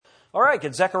All right,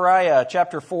 get Zechariah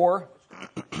chapter 4,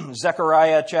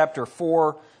 Zechariah chapter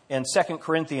 4, and 2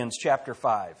 Corinthians chapter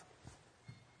 5.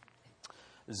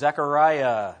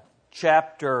 Zechariah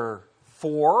chapter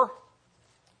 4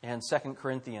 and 2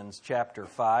 Corinthians chapter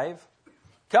 5.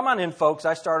 Come on in, folks.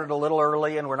 I started a little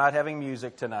early and we're not having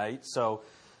music tonight, so...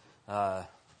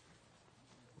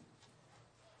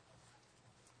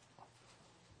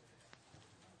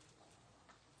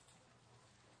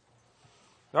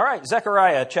 All right,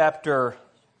 Zechariah chapter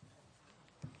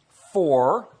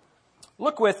 4.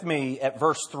 Look with me at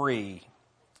verse 3.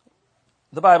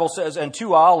 The Bible says, "And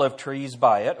 2 olive trees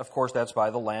by it," of course that's by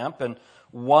the lamp, "and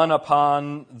one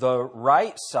upon the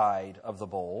right side of the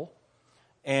bowl,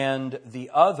 and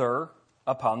the other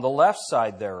upon the left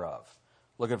side thereof."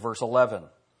 Look at verse 11.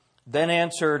 "Then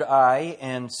answered I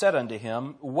and said unto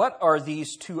him, What are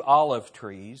these 2 olive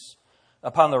trees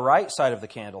upon the right side of the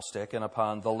candlestick, and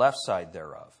upon the left side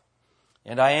thereof?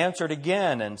 And I answered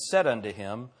again and said unto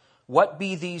him, What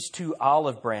be these 2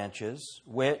 olive branches,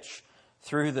 which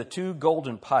through the 2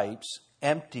 golden pipes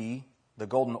empty the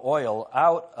golden oil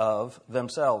out of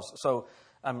themselves?" So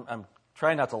I'm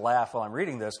trying not to laugh while I'm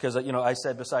reading this, because I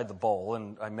said beside the bowl,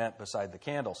 and I meant beside the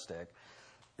candlestick.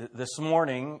 This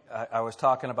morning, I was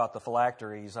talking about the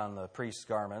phylacteries on the priest's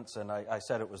garments, and I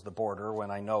said it was the border, when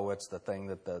I know it's the thing,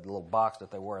 that the little box that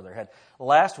they wore on their head.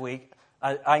 Last week,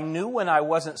 I knew when I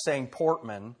wasn't saying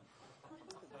Portman.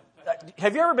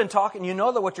 Have you ever been talking, you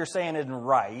know that what you're saying isn't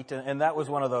right, and that was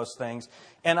one of those things.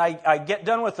 And I get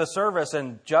done with the service,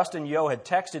 and Justin Yo had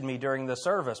texted me during the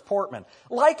service, Portman,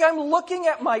 like I'm looking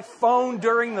at my phone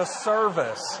during the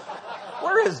service.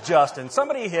 Where is Justin?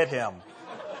 Somebody hit him.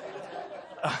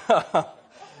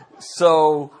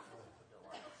 So,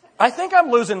 I think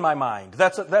I'm losing my mind.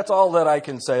 That's all that I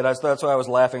can say. That's why I was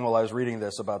laughing while I was reading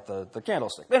this about the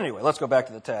candlestick. But anyway, let's go back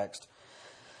to the text.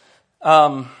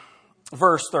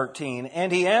 Verse 13,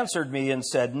 "And he answered me and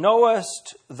said,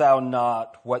 Knowest thou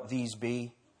not what these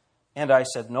be? And I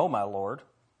said, No, my Lord.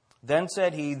 Then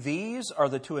said he, These are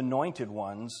the 2 anointed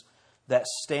ones that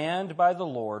stand by the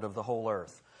Lord of the whole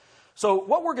earth." So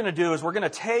what we're going to do is we're going to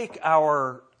take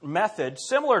our method,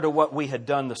 similar to what we had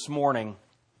done this morning,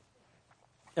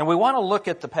 and we want to look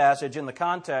at the passage in the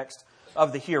context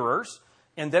of the hearers,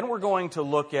 and then we're going to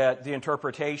look at the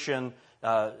interpretation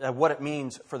of what it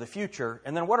means for the future,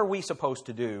 and then what are we supposed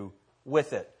to do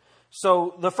with it.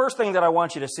 So the first thing that I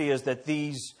want you to see is that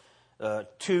these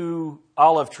 2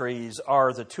 olive trees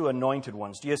are the 2 anointed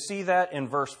ones. Do you see that in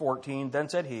verse 14? "Then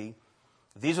said he,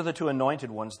 These are the 2 anointed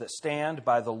ones that stand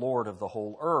by the Lord of the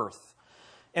whole earth."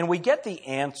 And we get the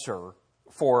answer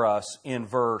for us in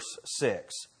verse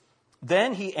 6.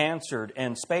 "Then he answered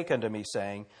and spake unto me,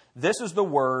 saying, This is the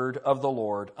word of the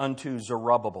Lord unto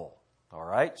Zerubbabel." All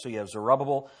right, so you have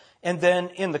Zerubbabel. And then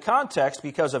in the context,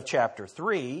 because of chapter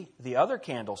 3, the other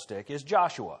candlestick is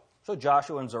Joshua. So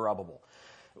Joshua and Zerubbabel.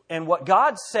 And what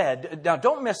God said, now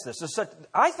don't miss this.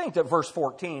 I think that verse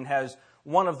 14 has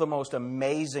one of the most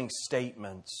amazing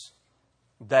statements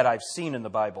that I've seen in the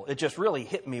Bible. It just really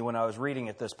hit me when I was reading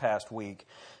it this past week.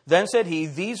 "Then said he,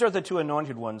 These are the 2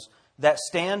 anointed ones that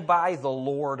stand by the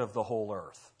Lord of the whole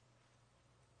earth."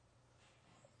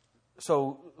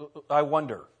 So I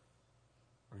wonder,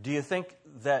 do you think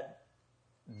that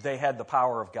they had the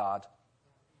power of God?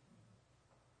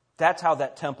 That's how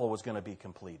that temple was going to be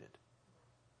completed.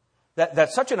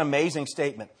 That's such an amazing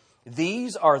statement.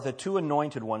 These are the 2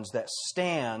 anointed ones that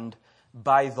stand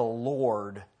by the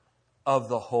Lord of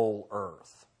the whole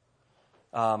earth.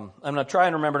 I'm going to try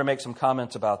and remember to make some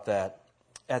comments about that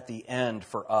at the end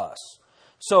for us.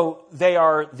 So they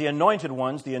are the anointed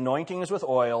ones. The anointing is with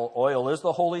oil. Oil is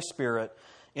the Holy Spirit.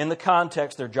 In the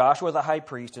context, they're Joshua the high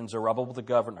priest and Zerubbabel the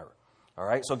governor. All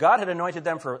right, so God had anointed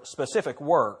them for specific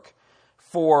work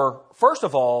for, first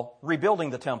of all, rebuilding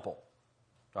the temple.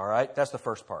 All right, that's the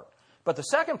first part. But the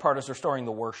second part is restoring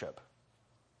the worship.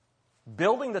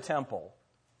 Building the temple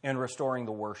and restoring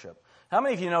the worship. How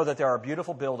many of you know that there are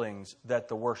beautiful buildings that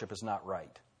the worship is not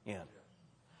right in?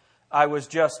 I was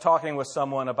just talking with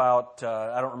someone about,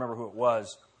 I don't remember who it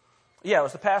was. Yeah, it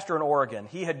was the pastor in Oregon.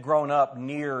 He had grown up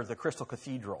near the Crystal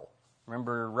Cathedral.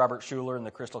 Remember Robert Schuller and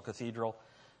the Crystal Cathedral?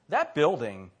 That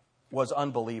building was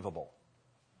unbelievable,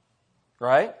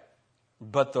 right?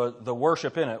 But the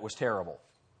worship in it was terrible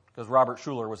because Robert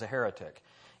Schuller was a heretic.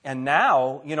 And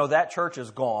now, that church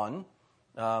is gone.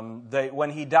 When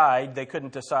he died, they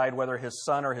couldn't decide whether his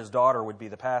son or his daughter would be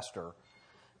the pastor.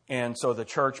 And so the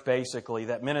church basically,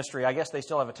 that ministry, I guess they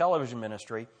still have a television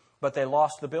ministry, but they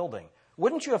lost the building.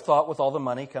 Wouldn't you have thought with all the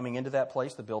money coming into that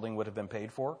place, the building would have been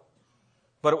paid for?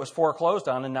 But it was foreclosed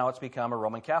on, and now it's become a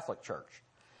Roman Catholic church.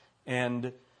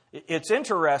 And It's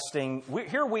interesting.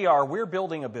 Here we are. We're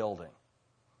building a building.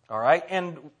 All right?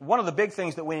 And one of the big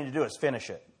things that we need to do is finish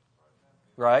it.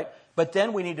 Right? But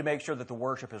then we need to make sure that the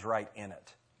worship is right in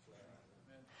it.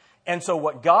 And so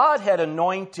what God had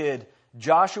anointed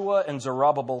Joshua and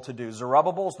Zerubbabel to do,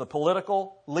 Zerubbabel's the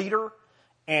political leader,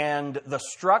 and the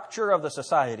structure of the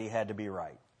society had to be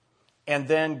right. And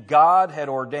then God had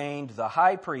ordained the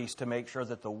high priest to make sure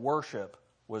that the worship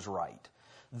was right.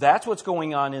 That's what's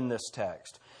going on in this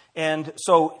text. And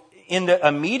so in the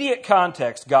immediate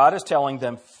context, God is telling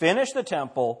them, finish the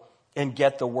temple and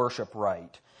get the worship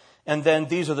right. And then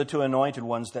these are the two anointed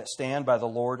ones that stand by the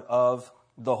Lord of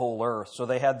the whole earth. So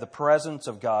they had the presence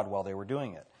of God while they were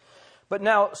doing it. But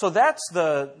now, so that's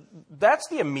the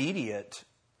immediate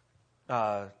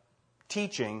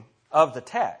teaching of the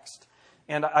text.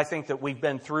 And I think that we've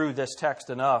been through this text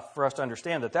enough for us to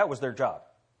understand that that was their job.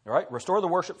 All right? Restore the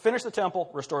worship, finish the temple,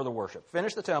 restore the worship.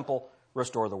 Finish the temple,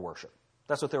 restore the worship.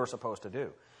 That's what they were supposed to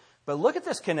do. But look at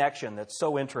this connection that's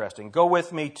so interesting. Go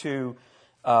with me to,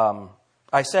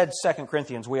 I said 2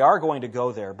 Corinthians. We are going to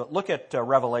go there, but look at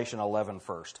Revelation 11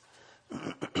 first.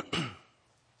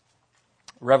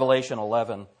 Revelation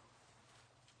 11.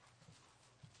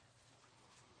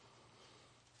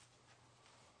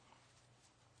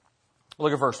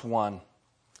 Look at verse 1.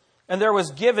 And there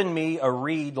was given me a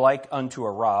reed like unto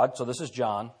a rod. So this is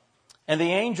John. And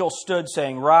the angel stood,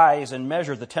 saying, Rise and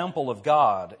measure the temple of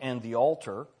God and the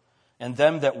altar, and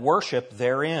them that worship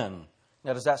therein.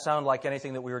 Now, does that sound like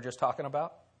anything that we were just talking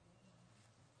about?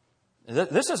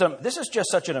 This is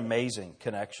just such an amazing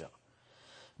connection.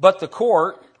 But the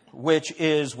court, which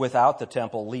is without the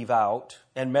temple, leave out,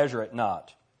 and measure it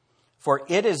not. For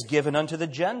it is given unto the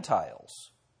Gentiles.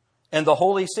 And the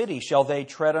holy city shall they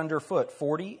tread under foot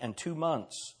 42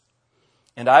 months.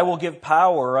 And I will give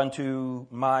power unto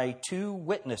my 2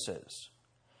 witnesses.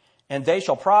 And they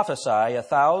shall prophesy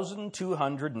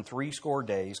 1,260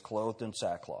 days, clothed in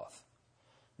sackcloth.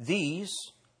 These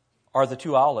are the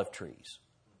 2 olive trees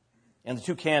and the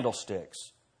 2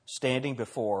 candlesticks standing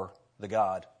before the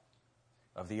God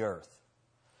of the earth.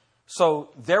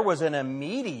 So there was an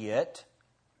immediate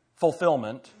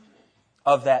fulfillment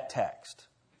of that text.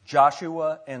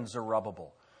 Joshua and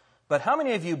Zerubbabel. But how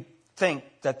many of you think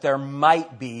that there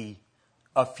might be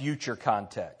a future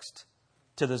context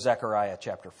to the Zechariah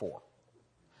chapter 4?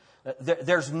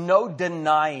 There's no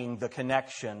denying the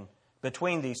connection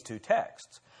between these two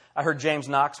texts. I heard James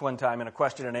Knox one time in a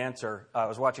question and answer. I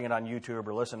was watching it on YouTube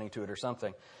or listening to it or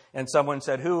something. And someone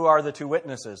said, who are the 2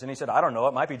 witnesses? And he said, I don't know.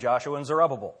 It might be Joshua and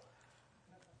Zerubbabel.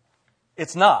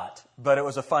 It's not, but it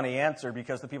was a funny answer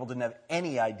because the people didn't have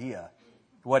any idea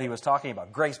what he was talking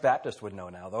about. Grace Baptist would know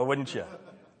now, though, wouldn't you?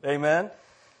 Amen?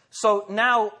 So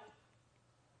now,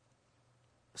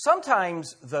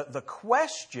 sometimes the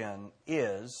question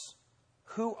is,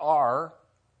 who are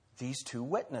these 2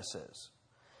 witnesses?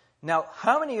 Now,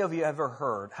 how many of you have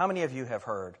heard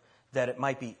that it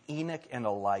might be Enoch and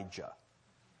Elijah?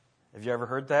 Have you ever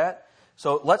heard that?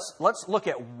 So let's look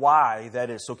at why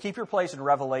that is. So keep your place in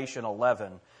Revelation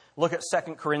 11. Look at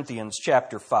 2 Corinthians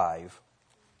chapter 5.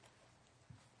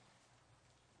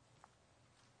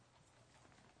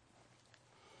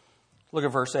 Look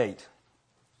at verse 8.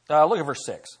 Look at verse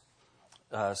 6.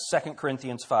 2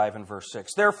 Corinthians 5 and verse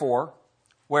 6. Therefore,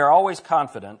 we are always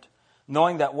confident,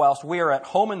 knowing that whilst we are at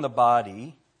home in the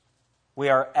body, we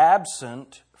are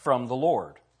absent from the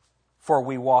Lord. For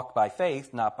we walk by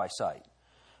faith, not by sight.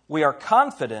 We are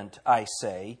confident, I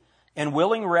say, and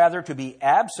willing rather to be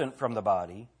absent from the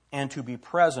body and to be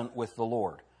present with the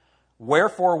Lord.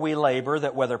 Wherefore we labor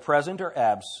that whether present or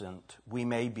absent, we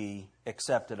may be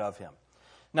accepted of him.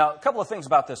 Now, a couple of things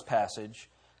about this passage.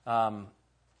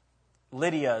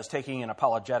 Lydia is taking an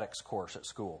apologetics course at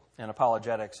school. And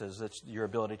apologetics is your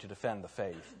ability to defend the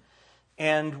faith.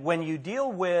 And when you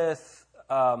deal with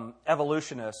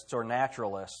evolutionists or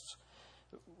naturalists,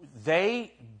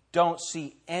 they don't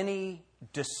see any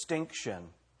distinction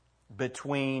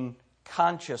between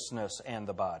consciousness and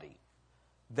the body.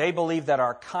 They believe that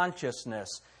our consciousness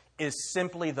is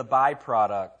simply the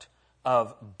byproduct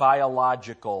of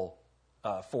biological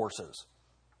forces,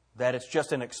 that it's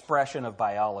just an expression of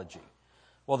biology.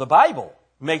 Well, the Bible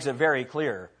makes it very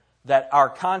clear that our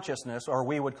consciousness, or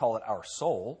we would call it our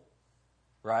soul,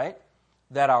 right?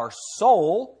 That our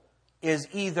soul is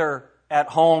either at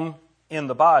home in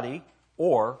the body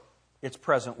or it's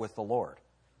present with the Lord.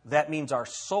 That means our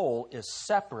soul is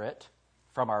separate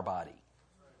from our body.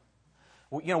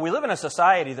 You know, we live in a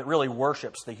society that really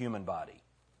worships the human body,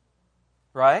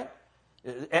 right?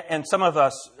 And some of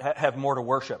us have more to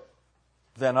worship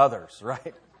than others,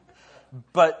 right?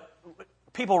 But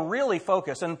people really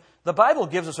focus, and the Bible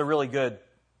gives us a really good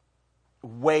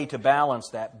way to balance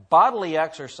that. Bodily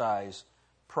exercise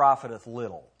profiteth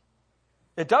little.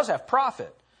 It does have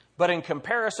profit, but in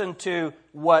comparison to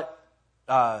what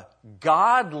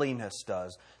godliness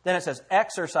does, then it says,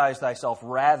 exercise thyself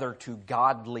rather to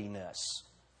godliness.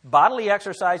 Bodily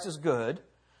exercise is good.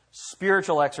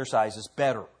 Spiritual exercise is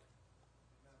better.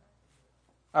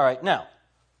 All right, now,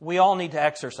 we all need to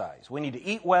exercise. We need to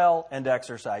eat well and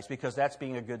exercise because that's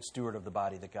being a good steward of the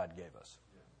body that God gave us.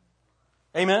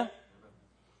 Amen?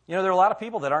 You know, there are a lot of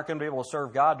people that aren't going to be able to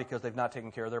serve God because they've not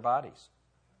taken care of their bodies.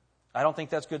 I don't think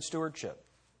that's good stewardship.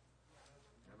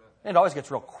 It always gets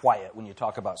real quiet when you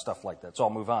talk about stuff like that, so I'll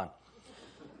move on.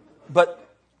 But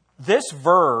this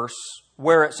verse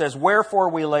where it says, wherefore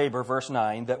we labor, verse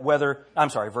 9,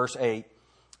 verse 8,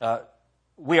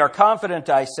 we are confident,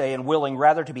 I say, and willing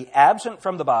rather to be absent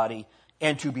from the body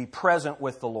and to be present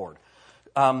with the Lord.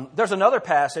 There's another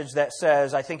passage that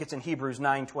says, I think it's in Hebrews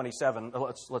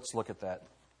 9:27. Let's look at that.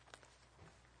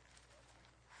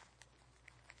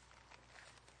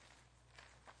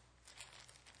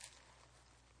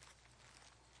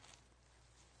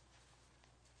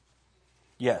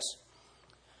 Yes.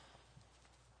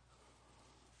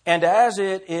 And as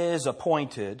it is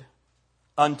appointed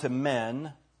unto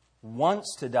men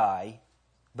once to die,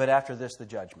 but after this the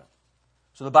judgment.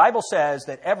 So the Bible says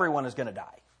that everyone is going to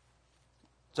die.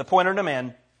 It's appointed unto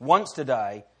men once to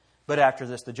die, but after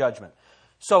this the judgment.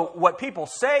 So what people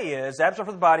say is, absent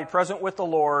from the body, present with the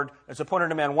Lord, it's appointed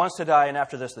unto man once to die, and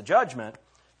after this the judgment,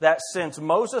 that since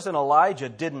Moses and Elijah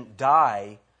didn't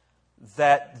die,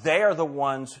 that they are the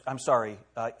ones,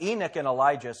 Enoch and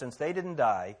Elijah, since they didn't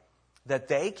die, that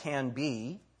they can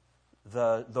be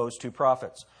those two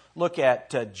prophets. Look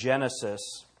at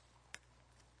Genesis.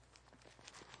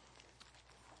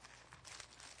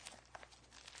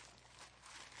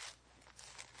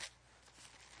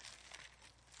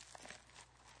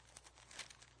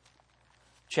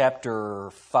 Chapter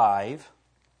 5.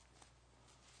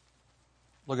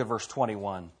 Look at verse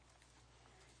 21.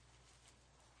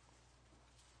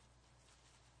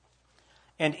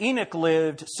 And Enoch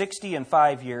lived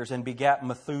 65 years and begat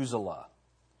Methuselah.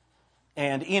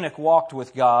 And Enoch walked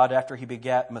with God after he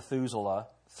begat Methuselah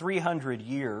 300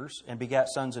 years and begat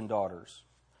sons and daughters.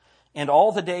 And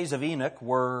all the days of Enoch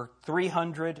were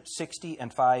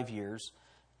 365 years.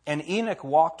 And Enoch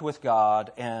walked with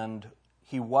God, and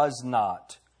he was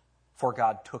not, for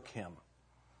God took him.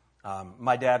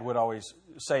 My dad would always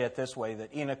say it this way,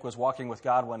 that Enoch was walking with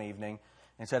God one evening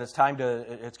and said, it's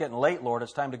getting late, Lord,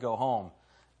 it's time to go home.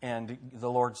 And the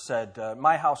Lord said,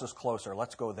 my house is closer,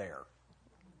 let's go there.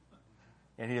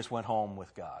 And he just went home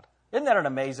with God. Isn't that an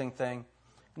amazing thing?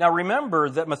 Now remember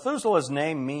that Methuselah's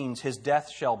name means his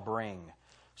death shall bring.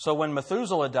 So when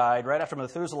Methuselah died, right after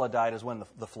Methuselah died is when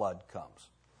the flood comes.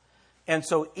 And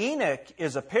so Enoch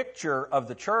is a picture of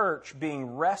the church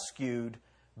being rescued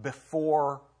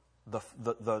before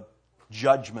the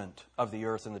judgment of the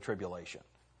earth and the tribulation.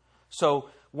 So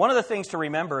one of the things to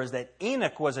remember is that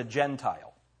Enoch was a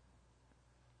Gentile.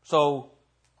 So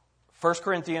 1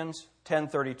 Corinthians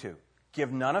 10:32,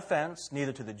 give none offense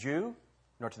neither to the Jew,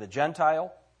 nor to the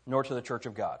Gentile, nor to the church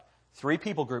of God. 3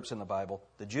 people groups in the Bible,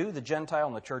 the Jew, the Gentile,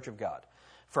 and the church of God.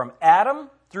 From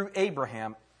Adam through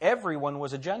Abraham, everyone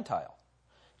was a Gentile.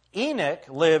 Enoch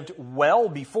lived well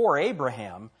before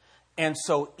Abraham, and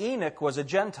so Enoch was a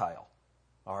Gentile.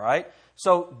 All right?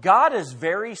 So God is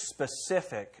very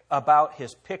specific about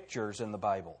his pictures in the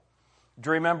Bible. Do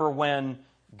you remember when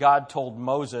God told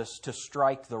Moses to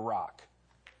strike the rock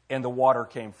and the water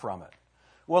came from it?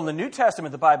 Well, in the New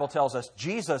Testament, the Bible tells us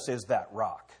Jesus is that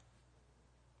rock.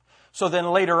 So then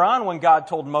later on, when God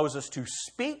told Moses to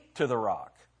speak to the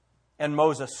rock and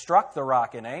Moses struck the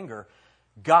rock in anger,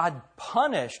 God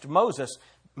punished Moses.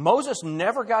 Moses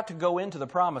never got to go into the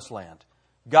promised land.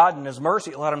 God, in his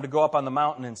mercy, allowed him to go up on the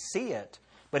mountain and see it.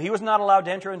 But he was not allowed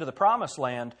to enter into the promised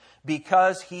land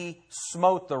because he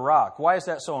smote the rock. Why is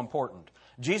that so important?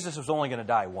 Jesus was only going to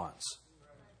die once.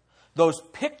 Those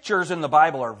pictures in the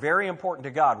Bible are very important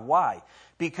to God. Why?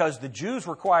 Because the Jews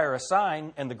require a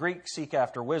sign and the Greeks seek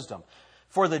after wisdom.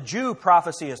 For the Jew,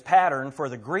 prophecy is pattern. For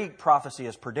the Greek, prophecy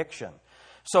is prediction.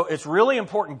 So it's really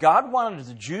important. God wanted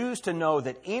the Jews to know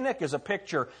that Enoch is a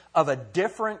picture of a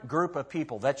different group of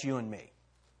people. That's you and me.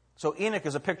 So Enoch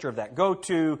is a picture of that. Go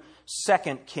to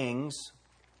 2 Kings.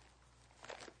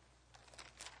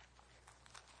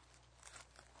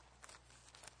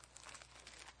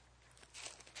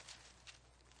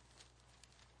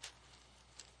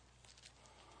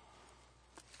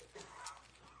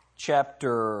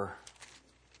 Chapter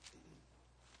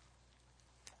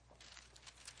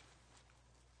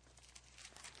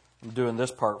I'm doing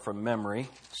this part from memory.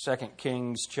 2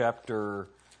 Kings chapter...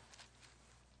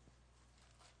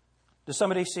 Does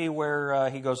somebody see where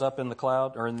he goes up in the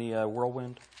cloud or in the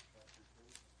whirlwind?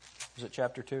 Is it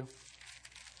chapter 2?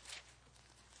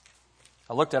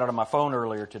 I looked at it on my phone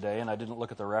earlier today and I didn't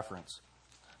look at the reference.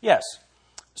 Yes.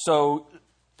 So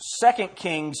 2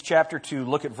 Kings chapter 2,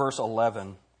 look at verse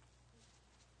 11.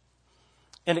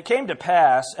 And it came to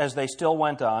pass as they still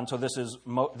went on, so this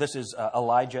is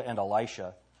Elijah and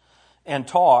Elisha, and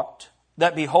talked,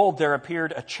 that behold, there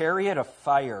appeared a chariot of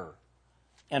fire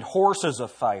and horses of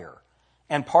fire,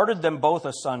 and parted them both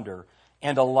asunder.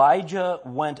 And Elijah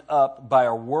went up by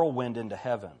a whirlwind into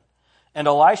heaven. And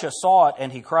Elisha saw it,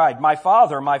 and he cried, my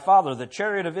father, the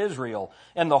chariot of Israel,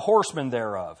 and the horsemen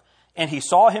thereof. And he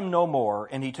saw him no more,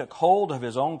 and he took hold of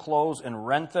his own clothes and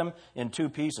rent them in two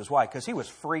pieces. Why? Because he was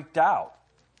freaked out.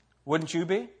 Wouldn't you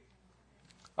be?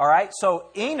 All right, so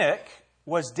Enoch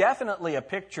was definitely a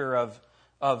picture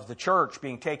of the church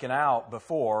being taken out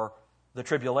before the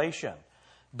tribulation.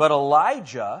 But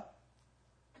Elijah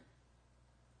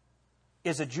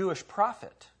is a Jewish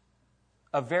prophet,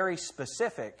 a very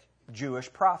specific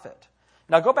Jewish prophet.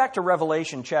 Now go back to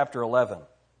Revelation chapter 11.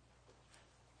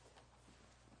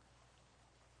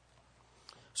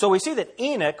 So we see that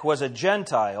Enoch was a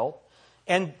Gentile,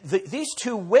 and these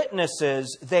two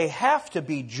witnesses, they have to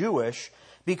be Jewish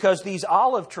because these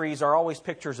olive trees are always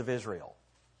pictures of Israel.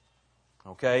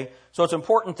 Okay? So it's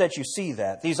important that you see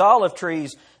that. These olive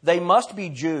trees, they must be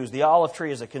Jews. The olive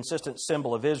tree is a consistent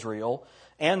symbol of Israel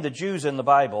and the Jews in the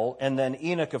Bible. And then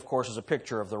Enoch, of course, is a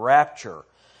picture of the rapture.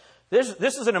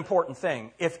 This is an important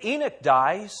thing. If Enoch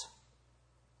dies,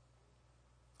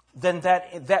 then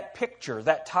that picture,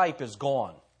 that type is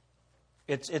gone.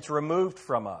 It's removed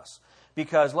from us.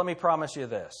 Because let me promise you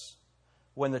this.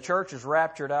 When the church is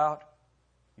raptured out,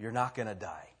 you're not going to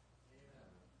die.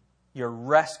 You're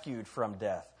rescued from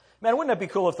death. Man, wouldn't it be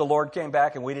cool if the Lord came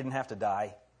back and we didn't have to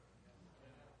die?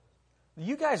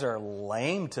 You guys are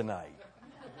lame tonight.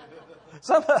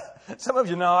 Some of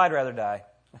you know I'd rather die.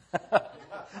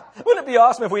 Wouldn't it be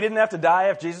awesome if we didn't have to die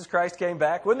if Jesus Christ came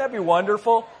back? Wouldn't that be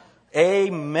wonderful?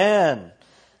 Amen.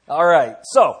 All right,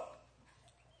 so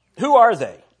who are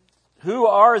they? Who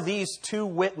are these two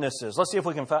witnesses? Let's see if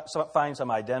we can find some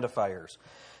identifiers.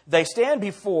 They stand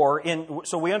before,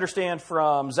 so we understand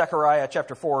from Zechariah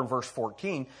chapter 4 and verse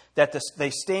 14, that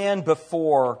they stand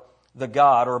before the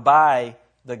God, or by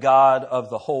the God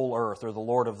of the whole earth, or the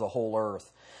Lord of the whole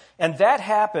earth. And that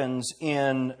happens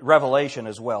in Revelation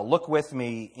as well. Look with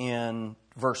me in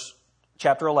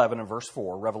chapter 11 and verse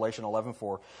 4, Revelation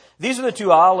 11:4. These are the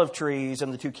two olive trees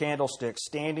and the two candlesticks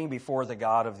standing before the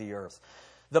God of the earth.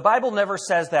 The Bible never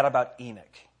says that about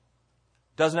Enoch.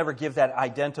 Doesn't ever give that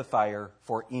identifier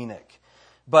for Enoch.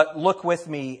 But look with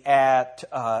me at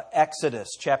Exodus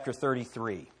chapter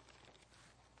 33.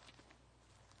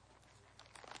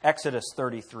 Exodus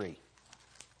 33.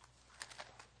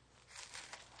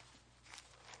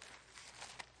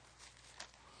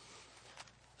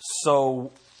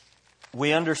 So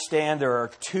we understand there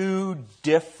are two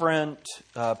different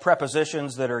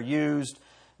prepositions that are used,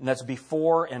 and that's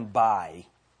before and by.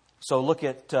 So look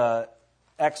at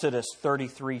Exodus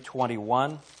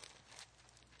 33:21.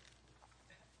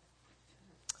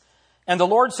 And the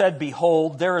Lord said,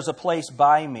 behold, there is a place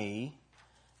by me,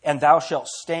 and thou shalt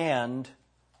stand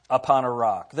upon a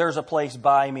rock. There's a place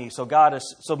by me. So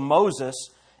Moses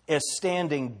is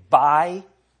standing by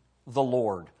the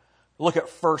Lord. Look at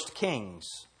 1 Kings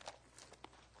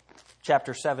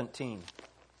chapter 17.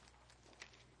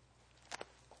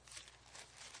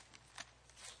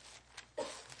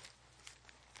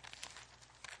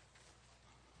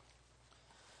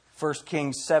 1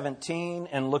 Kings 17,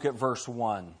 and look at verse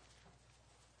 1.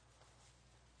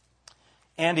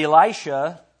 And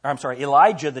Elijah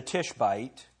the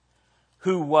Tishbite,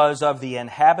 who was of the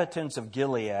inhabitants of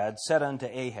Gilead, said unto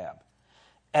Ahab,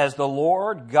 as the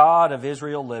Lord God of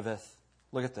Israel liveth,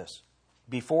 look at this,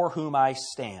 before whom I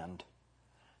stand,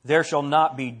 there shall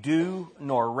not be dew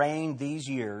nor rain these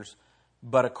years,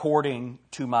 but according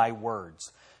to my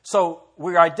words. So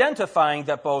we're identifying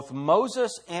that both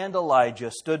Moses and Elijah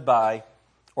stood by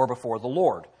or before the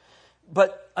Lord.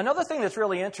 But another thing that's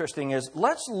really interesting is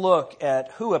let's look at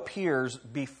who appears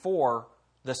before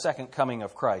the second coming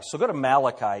of Christ. So go to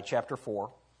Malachi chapter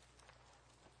 4.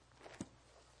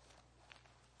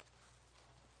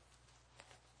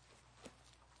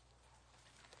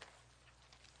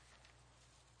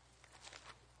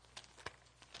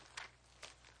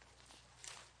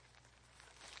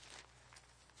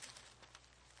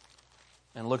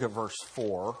 And look at verse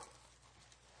 4.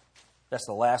 That's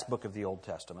the last book of the Old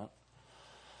Testament.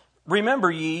 Remember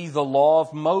ye the law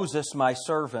of Moses my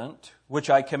servant, which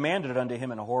I commanded unto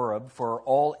him in Horeb for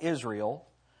all Israel,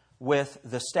 with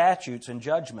the statutes and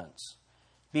judgments.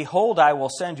 Behold, I will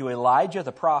send you Elijah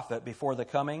the prophet before the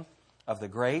coming of the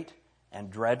great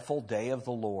and dreadful day of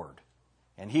the Lord.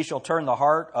 And he shall turn the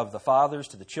heart of the fathers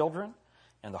to the children,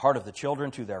 and the heart of the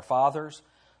children to their fathers,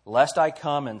 lest I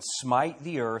come and smite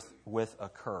the earth with a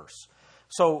curse.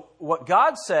 So what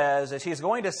God says is he's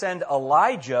going to send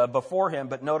Elijah before him,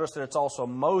 but notice that it's also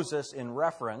Moses in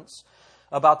reference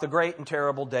about the great and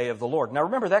terrible day of the Lord. Now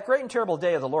remember, that great and terrible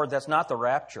day of the Lord, that's not the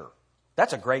rapture.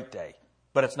 That's a great day,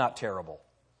 but it's not terrible.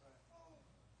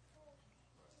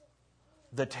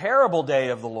 The terrible day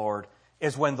of the Lord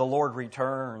is when the Lord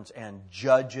returns and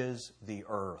judges the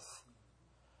earth.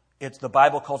 The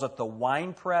Bible calls it the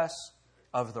winepress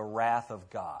of the wrath of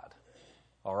God.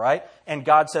 All right? And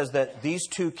God says that these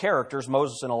two characters,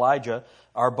 Moses and Elijah,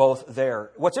 are both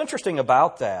there. What's interesting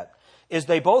about that is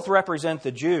they both represent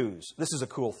the Jews. This is a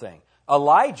cool thing.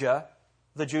 Elijah,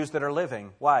 the Jews that are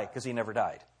living. Why? Because he never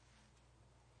died.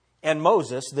 And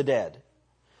Moses, the dead.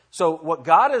 So what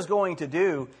God is going to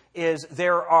do is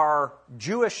there are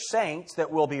Jewish saints that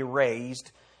will be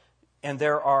raised, and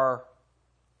there are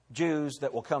Jews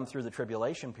that will come through the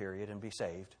tribulation period and be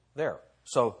saved there.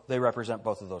 So they represent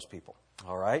both of those people.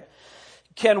 All right?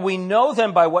 Can we know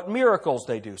them by what miracles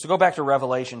they do? So go back to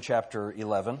Revelation chapter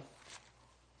 11.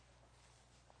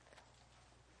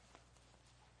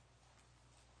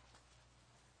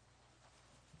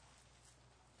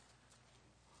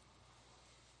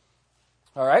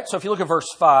 All right, so if you look at verse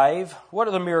 5, what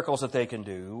are the miracles that they can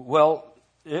do? Well,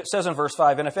 it says in verse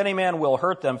 5, and if any man will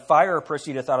hurt them, fire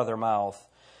proceedeth out of their mouth,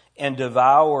 and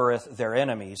devoureth their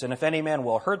enemies. And if any man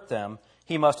will hurt them,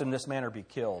 he must in this manner be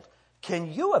killed.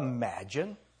 Can you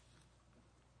imagine?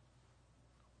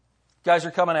 Guys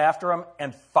are coming after them,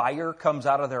 and fire comes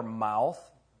out of their mouth.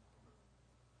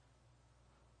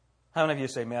 How many of you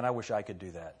say, man, I wish I could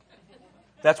do that?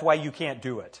 That's why you can't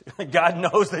do it. God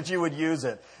knows that you would use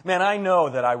it. Man, I know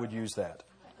that I would use that.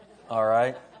 All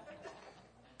right?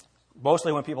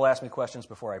 Mostly when people ask me questions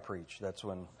before I preach. That's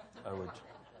when I would...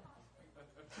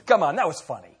 Come on, that was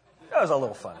funny. That was a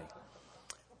little funny.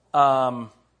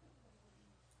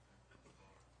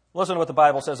 Listen to what the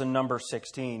Bible says in Numbers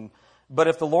 16. But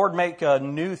if the Lord make a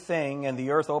new thing, and the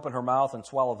earth open her mouth and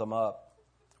swallow them up,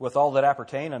 with all that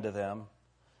appertain unto them,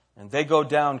 and they go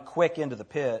down quick into the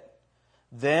pit,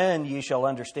 then ye shall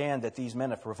understand that these men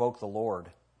have provoked the Lord.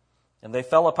 And they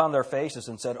fell upon their faces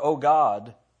and said, O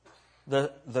God,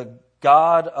 the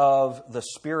God of the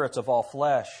spirits of all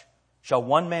flesh, shall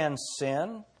one man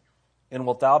sin? And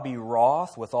wilt thou be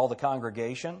wroth with all the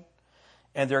congregation?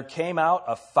 And there came out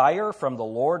a fire from the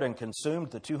Lord and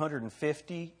consumed the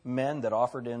 250 men that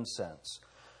offered incense.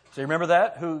 So you remember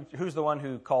that? Who's the one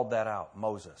who called that out?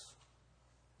 Moses.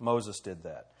 Moses did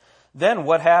that. Then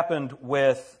what happened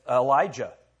with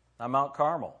Elijah on Mount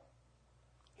Carmel?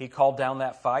 He called down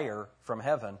that fire from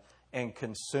heaven and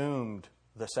consumed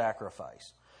the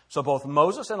sacrifice. So both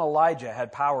Moses and Elijah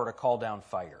had power to call down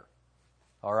fire.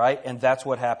 All right? And that's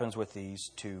what happens with these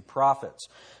two prophets.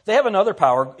 They have another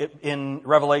power in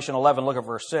Revelation 11. Look at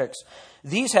verse 6.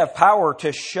 These have power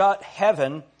to shut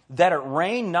heaven that it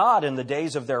rain not in the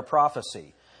days of their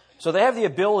prophecy. So they have the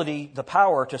ability, the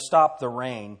power to stop the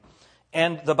rain.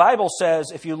 And the Bible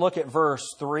says, if you look at verse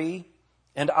 3,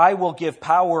 and I will give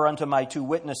power unto my two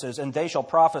witnesses, and they shall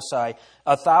prophesy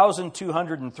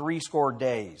 1,260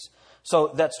 days.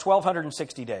 So that's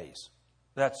 1,260 days.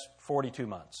 That's 42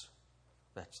 months.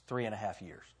 That's 3.5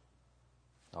 years.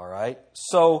 All right?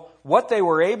 So what they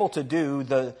were able to do,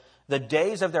 the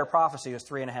days of their prophecy was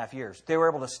 3.5 years. They were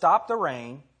able to stop the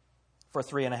rain for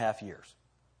 3.5 years.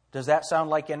 Does that sound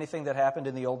like anything that happened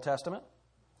in the Old Testament?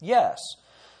 Yes.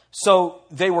 So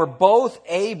they were both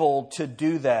able to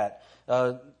do that.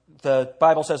 The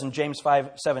Bible says in James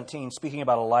 5:17, speaking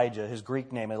about Elijah, his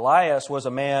Greek name, Elias was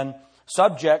a man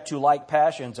subject to like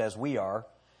passions as we are.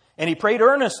 And he prayed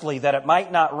earnestly that it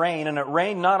might not rain, and it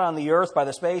rained not on the earth by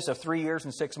the space of 3 years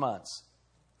and 6 months.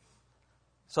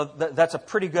 So that's a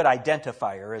pretty good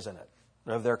identifier, isn't it,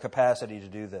 of their capacity to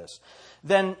do this.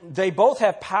 Then they both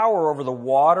have power over the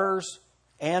waters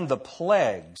and the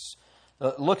plagues.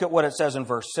 Look at what it says in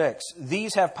verse 6.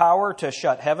 These have power to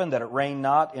shut heaven that it rain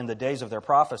not in the days of their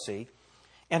prophecy,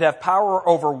 and have power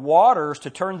over waters to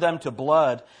turn them to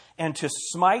blood, and to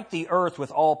smite the earth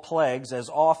with all plagues as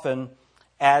often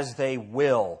as they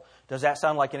will. Does that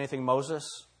sound like anything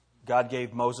God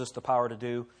gave Moses the power to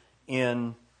do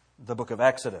in the book of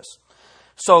Exodus?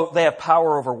 So they have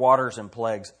power over waters and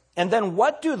plagues. And then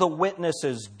what do the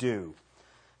witnesses do?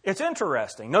 It's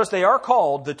interesting. Notice they are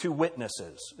called the two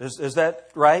witnesses. Is that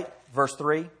right? Verse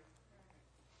 3.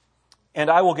 And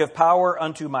I will give power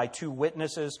unto my two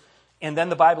witnesses. And then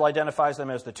the Bible identifies them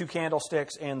as the two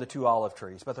candlesticks and the two olive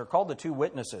trees. But they're called the two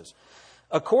witnesses.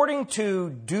 According to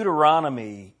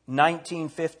Deuteronomy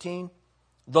 19:15,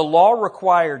 the law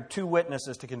required two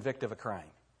witnesses to convict of a crime.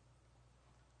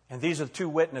 And these are the two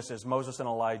witnesses, Moses and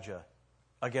Elijah,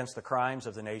 against the crimes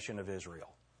of the nation of Israel.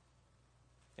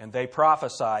 And they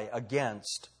prophesy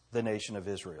against the nation of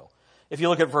Israel. If you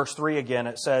look at verse 3 again,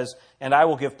 it says, and I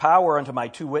will give power unto my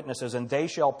two witnesses, and they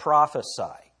shall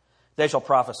prophesy. They shall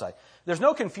prophesy. There's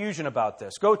no confusion about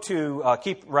this. Go to,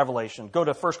 keep Revelation. Go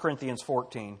to 1 Corinthians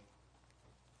 14.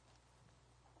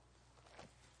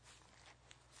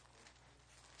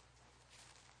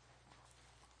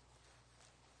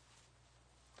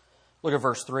 Look at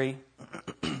verse 3.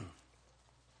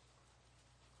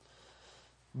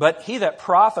 But he that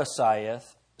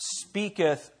prophesieth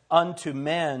speaketh unto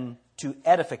men to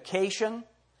edification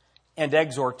and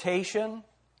exhortation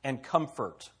and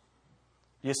comfort.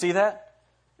 You see that?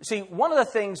 See, one of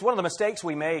the mistakes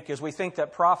we make is we think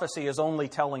that prophecy is only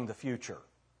telling the future.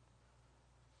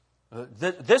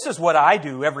 This is what I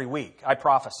do every week. I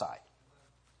prophesy.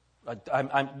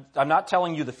 I'm not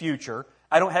telling you the future.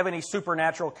 I don't have any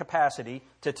supernatural capacity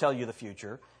to tell you the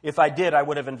future. If I did, I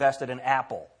would have invested in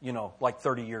Apple, like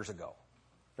 30 years ago.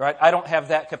 Right? I don't have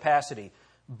that capacity.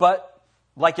 But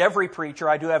like every preacher,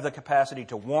 I do have the capacity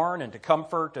to warn and to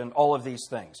comfort and all of these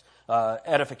things.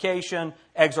 Edification,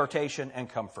 exhortation, and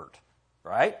comfort.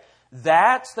 Right?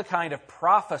 That's the kind of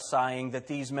prophesying that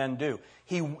these men do.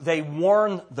 They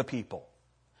warn the people.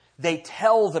 They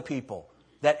tell the people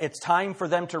that it's time for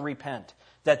them to repent,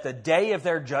 that the day of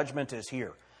their judgment is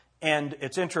here. And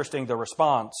it's interesting, the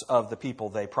response of the people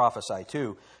they prophesy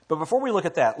to. But before we look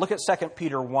at that, look at 2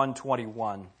 Peter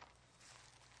 1:21.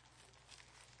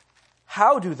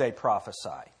 How do they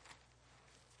prophesy?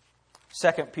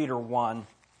 2 Peter 1.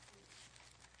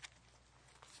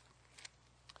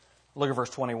 Look at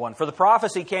verse 21. For the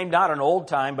prophecy came not in old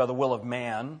time by the will of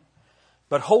man,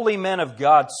 but holy men of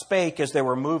God spake as they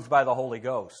were moved by the Holy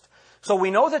Ghost. So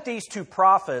we know that these two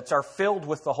prophets are filled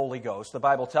with the Holy Ghost. The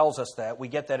Bible tells us that. We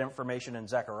get that information in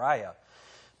Zechariah.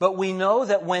 But we know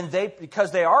that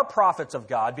because they are prophets of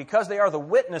God, because they are the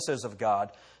witnesses of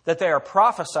God, that they are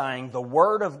prophesying the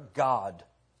Word of God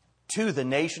to the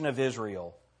nation of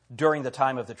Israel during the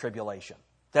time of the tribulation.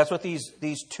 That's what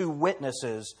these two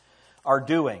witnesses are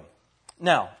doing.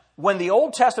 Now, when the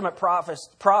Old Testament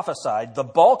prophesied, the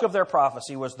bulk of their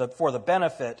prophecy was for the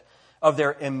benefit of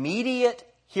their immediate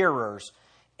hearers,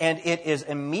 and it is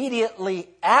immediately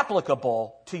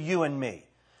applicable to you and me.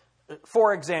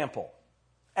 For example,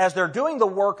 as they're doing the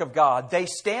work of God, they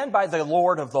stand by the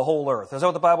Lord of the whole earth. Is that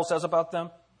what the Bible says about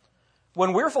them?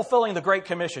 When we're fulfilling the Great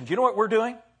Commission, do you know what we're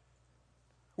doing?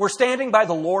 We're standing by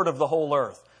the Lord of the whole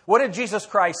earth. What did Jesus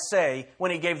Christ say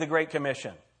when He gave the Great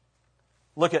Commission?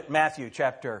 Look at Matthew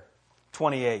chapter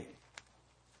 28.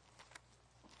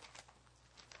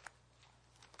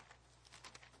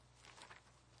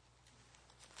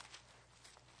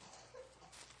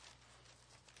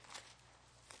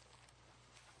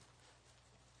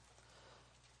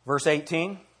 Verse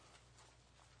 18,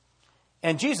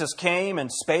 and Jesus came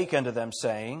and spake unto them,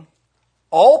 saying,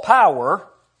 all power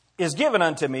is given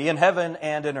unto me in heaven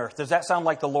and in earth. Does that sound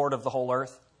like the Lord of the whole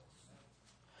earth?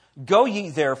 Go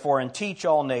ye therefore and teach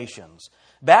all nations,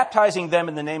 baptizing them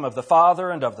in the name of the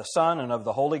Father and of the Son and of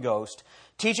the Holy Ghost,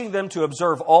 teaching them to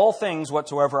observe all things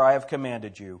whatsoever I have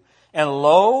commanded you. And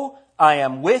lo, I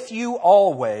am with you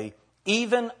always,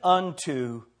 even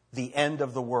unto the end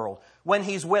of the world. When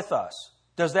He's with us,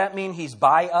 does that mean He's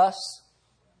by us?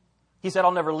 He said,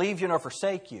 I'll never leave you nor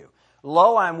forsake you.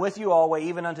 Lo, I am with you always,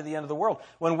 even unto the end of the world.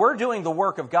 When we're doing the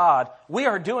work of God, we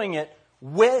are doing it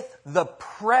with the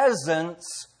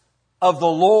presence of the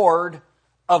Lord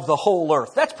of the whole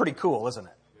earth. That's pretty cool, isn't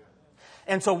it?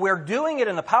 And so we're doing it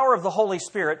in the power of the Holy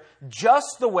Spirit,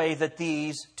 just the way that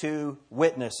these two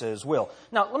witnesses will.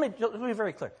 Now, let me be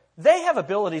very clear. They have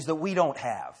abilities that we don't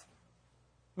have.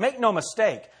 Make no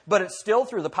mistake, but it's still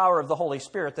through the power of the Holy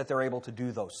Spirit that they're able to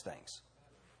do those things.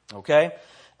 Okay?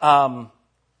 All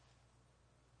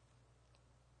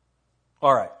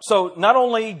right. So not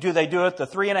only do they do it the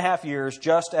 3.5 years,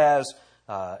 just as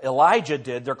Elijah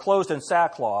did, they're clothed in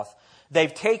sackcloth.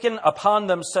 They've taken upon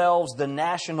themselves the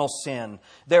national sin.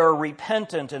 They're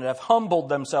repentant and have humbled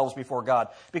themselves before God.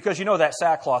 Because you know that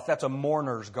sackcloth, that's a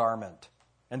mourner's garment.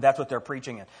 And that's what they're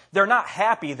preaching in. They're not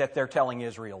happy that they're telling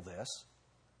Israel this.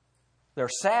 They're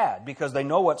sad because they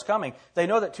know what's coming. They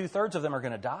know that 2/3 of them are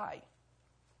going to die.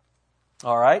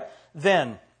 All right?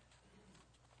 Then,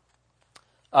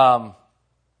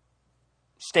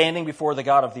 standing before the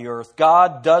God of the earth.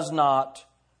 God does not,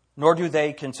 nor do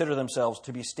they consider themselves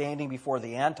to be standing before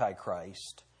the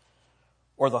Antichrist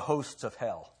or the hosts of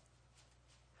hell.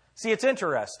 See, it's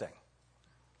interesting.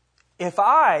 If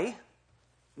I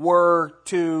were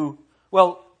to,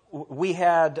 we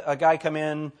had a guy come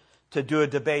in to do a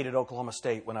debate at Oklahoma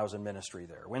State when I was in ministry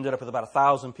there. We ended up with about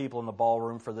 1,000 people in the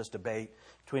ballroom for this debate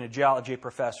between a geology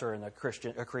professor and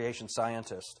a creation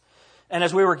scientist. And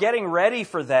as we were getting ready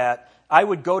for that, I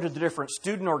would go to the different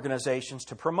student organizations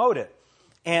to promote it.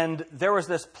 And there was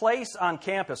this place on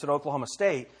campus at Oklahoma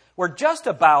State where just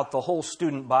about the whole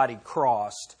student body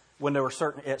crossed when there were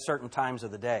at certain times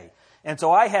of the day. And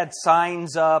so I had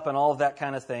signs up and all of that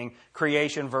kind of thing,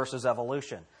 creation versus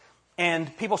evolution.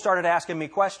 And people started asking me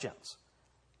questions.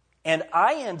 And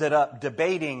I ended up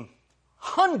debating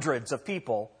hundreds of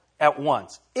people at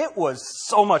once. It was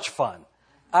so much fun.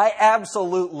 I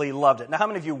absolutely loved it. Now, how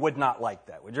many of you would not like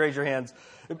that? Would you raise your hands?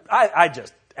 I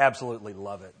just absolutely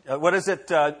love it. What is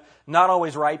it? Not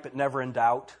always right, but never in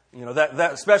doubt. You know,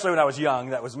 that especially when I was young,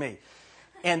 that was me.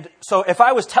 And so if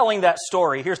I was telling that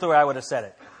story, here's the way I would have said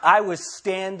it. I was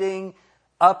standing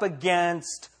up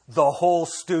against the whole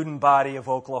student body of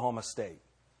Oklahoma State.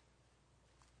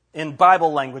 In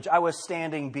Bible language, I was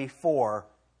standing before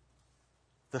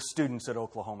the students at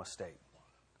Oklahoma State.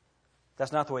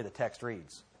 That's not the way the text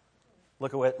reads.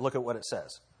 Look at what it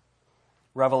says.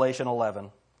 Revelation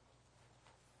 11,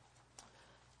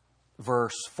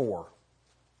 verse 4.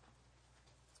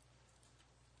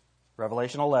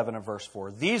 Revelation 11 and verse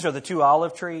 4. These are the 2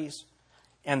 olive trees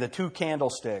and the 2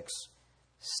 candlesticks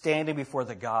standing before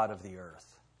the God of the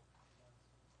earth.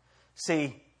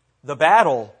 See, the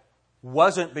battle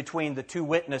wasn't between the 2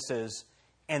 witnesses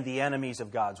and the enemies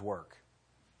of God's work.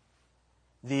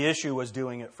 The issue was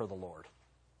doing it for the Lord.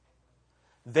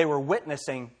 They were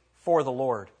witnessing for the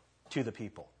Lord to the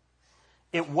people.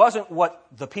 It wasn't what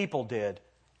the people did,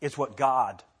 it's what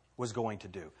God was going to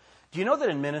do. Do you know that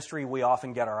in ministry we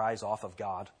often get our eyes off of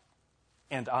God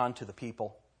and onto the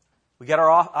people? We get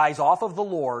our eyes off of the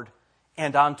Lord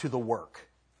and onto the work.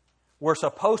 We're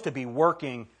supposed to be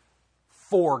working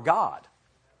for God.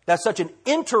 That's such an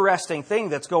interesting thing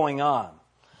that's going on.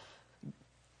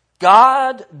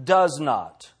 God does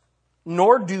not,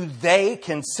 nor do they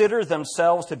consider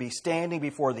themselves to be standing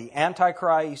before the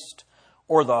Antichrist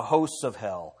or the hosts of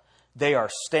hell. They are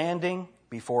standing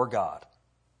before God.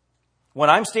 When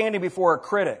I'm standing before a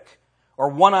critic or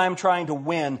one I'm trying to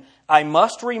win, I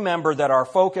must remember that our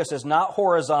focus is not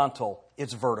horizontal,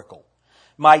 it's vertical.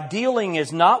 My dealing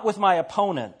is not with my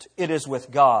opponent, it is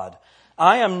with God.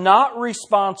 I am not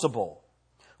responsible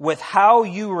with how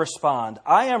you respond.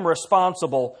 I am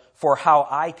responsible for how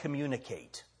I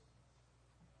communicate.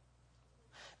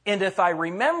 And if I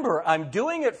remember I'm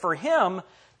doing it for Him,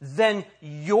 then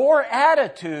your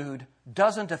attitude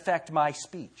doesn't affect my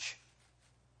speech.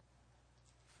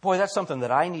 Boy, that's something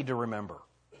that I need to remember.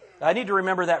 I need to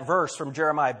remember that verse from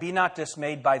Jeremiah, be not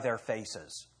dismayed by their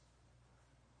faces.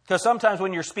 Because sometimes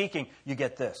when you're speaking, you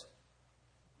get this.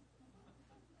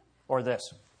 Or this.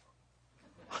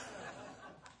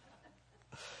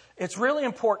 It's really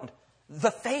important.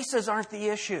 The faces aren't the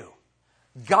issue.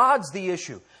 God's the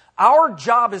issue. Our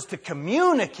job is to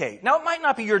communicate. Now, it might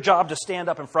not be your job to stand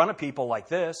up in front of people like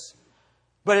this,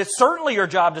 but it's certainly your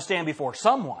job to stand before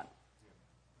someone.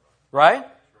 Right?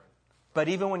 But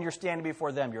even when you're standing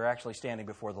before them, you're actually standing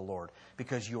before the Lord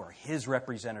because you are His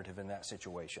representative in that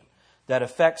situation. That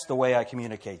affects the way I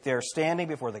communicate. They're standing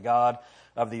before the God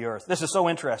of the earth. This is so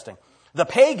interesting. The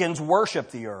pagans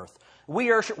worship the earth.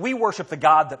 We worship the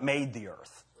God that made the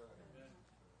earth.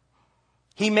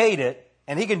 He made it,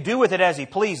 and He can do with it as He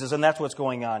pleases, and that's what's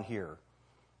going on here.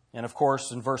 And of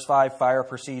course, in verse 5, fire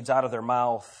proceeds out of their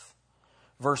mouth.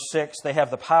 Verse 6, they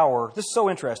have the power. This is so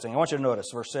interesting. I want you to notice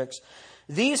verse 6.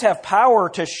 These have power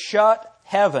to shut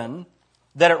heaven,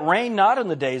 that it rain not in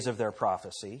the days of their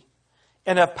prophecy,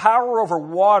 and have power over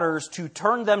waters to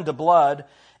turn them to blood,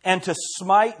 and to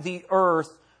smite the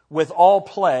earth with all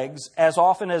plagues as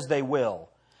often as they will.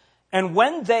 And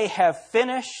when they have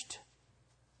finished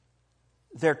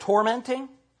their tormenting,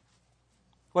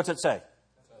 what's it say?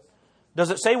 Does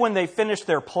it say when they finish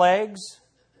their plagues?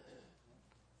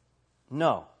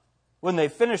 No. When they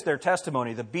finish their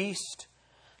testimony, the beast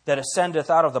that ascendeth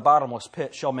out of the bottomless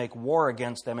pit shall make war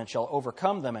against them and shall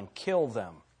overcome them and kill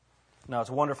them. Now, it's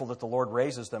wonderful that the Lord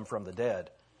raises them from the dead.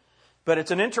 But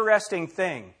it's an interesting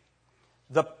thing.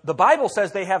 The Bible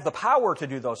says they have the power to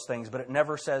do those things, but it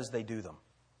never says they do them.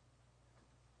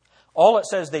 All it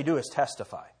says they do is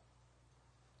testify.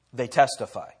 They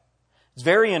testify. It's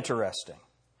very interesting.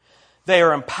 They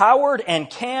are empowered and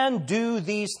can do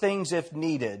these things if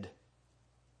needed.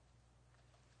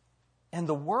 And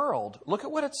the world, look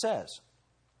at what it says.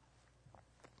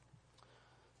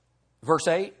 Verse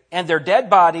 8, and their dead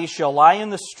bodies shall lie in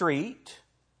the street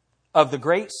of the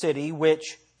great city,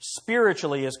 which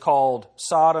spiritually is called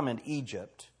Sodom and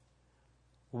Egypt,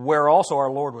 where also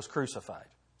our Lord was crucified.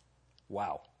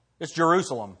 Wow. It's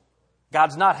Jerusalem.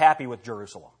 God's not happy with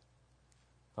Jerusalem.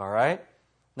 All right?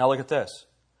 Now look at this.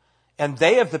 And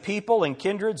they of the people and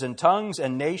kindreds and tongues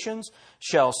and nations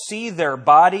shall see their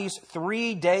bodies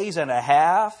 3 days and a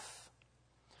half,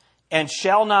 and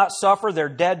shall not suffer their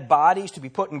dead bodies to be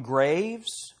put in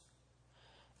graves.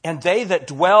 And they that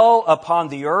dwell upon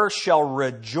the earth shall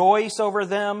rejoice over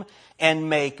them, and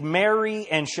make merry,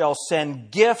 and shall send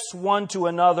gifts one to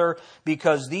another,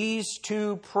 because these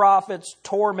two prophets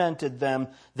tormented them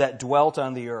that dwelt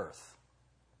on the earth.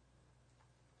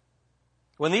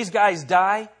 When these guys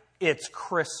die, it's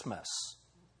Christmas.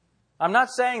 I'm not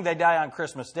saying they die on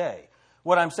Christmas Day.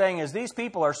 What I'm saying is these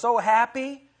people are so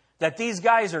happy that these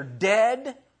guys are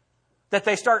dead that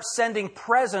they start sending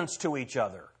presents to each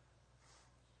other.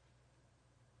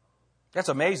 That's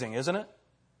amazing, isn't it?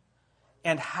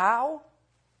 And how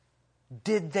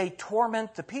did they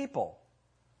torment the people?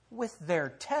 With their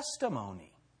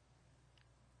testimony.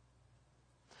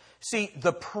 See,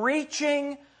 the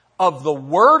preaching of the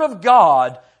Word of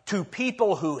God to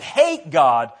people who hate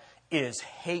God is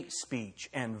hate speech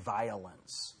and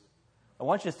violence. I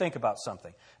want you to think about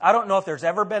something. I don't know if there's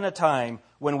ever been a time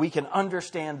when we can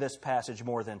understand this passage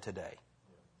more than today.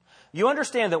 You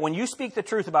understand that when you speak the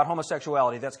truth about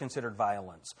homosexuality, that's considered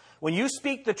violence. When you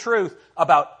speak the truth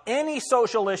about any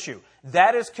social issue,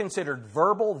 that is considered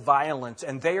verbal violence,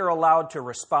 and they are allowed to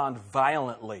respond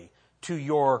violently to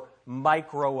your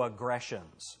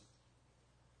microaggressions.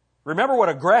 Remember what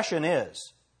aggression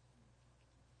is.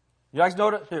 You guys know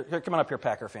it? Here, come on up here,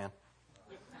 Packer fan.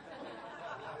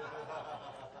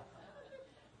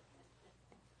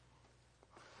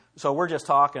 So we're just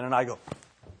talking, and I go,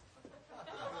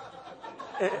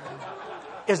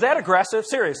 is that aggressive?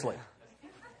 Seriously.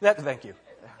 Thank you.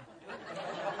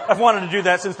 I've wanted to do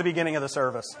that since the beginning of the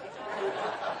service.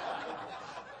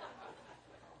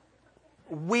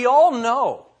 We all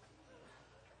know,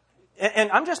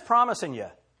 and I'm just promising you,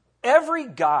 every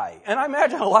guy, and I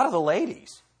imagine a lot of the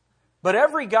ladies, but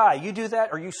every guy, you do that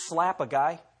or you slap a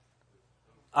guy,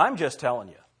 I'm just telling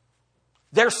you,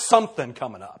 there's something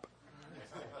coming up.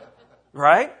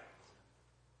 Right?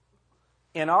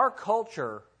 In our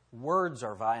culture, words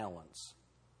are violence.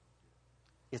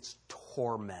 It's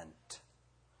torment.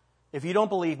 If you don't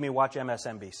believe me, watch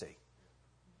MSNBC.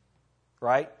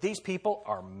 Right? These people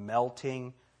are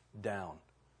melting down.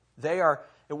 They are,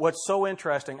 what's so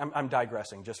interesting, I'm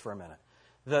digressing just for a minute.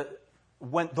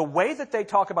 The way that they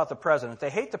talk about the president, they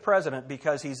hate the president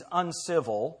because he's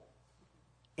uncivil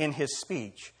in his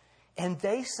speech. And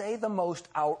they say the most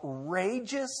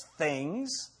outrageous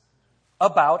things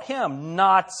about him,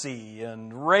 Nazi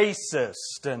and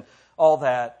racist and all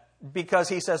that, because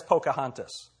he says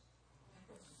Pocahontas.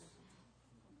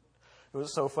 It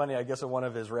was so funny, I guess at one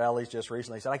of his rallies just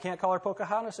recently, he said, I can't call her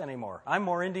Pocahontas anymore. I'm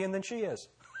more Indian than she is.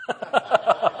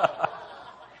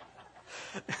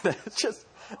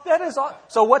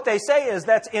 So what they say is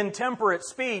that's intemperate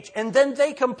speech, and then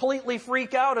they completely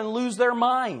freak out and lose their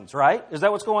minds, right? Is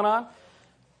that what's going on?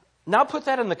 Now put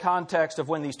that in the context of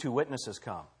when these two witnesses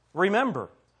come. Remember,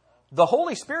 the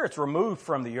Holy Spirit's removed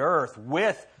from the earth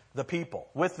with the people,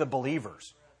 with the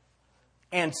believers.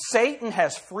 And Satan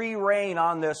has free reign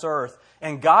on this earth,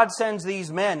 and God sends these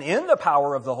men in the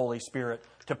power of the Holy Spirit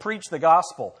to preach the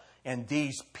gospel, and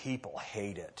these people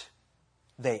hate it.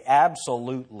 They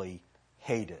absolutely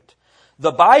hate it.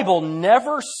 The Bible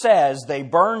never says they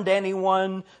burned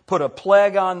anyone, put a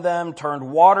plague on them,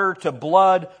 turned water to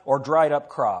blood, or dried up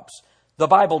crops. The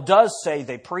Bible does say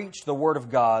they preached the Word of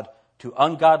God to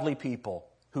ungodly people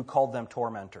who called them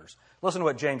tormentors. Listen to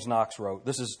what James Knox wrote.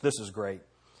 This is great.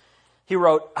 He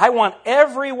wrote, I want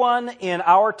everyone in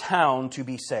our town to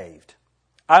be saved.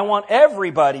 I want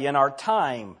everybody in our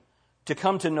time to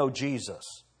come to know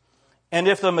Jesus. And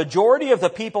if the majority of the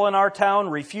people in our town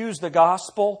refuse the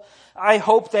gospel, I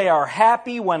hope they are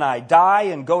happy when I die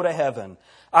and go to heaven.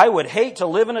 I would hate to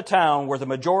live in a town where the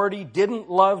majority didn't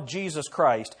love Jesus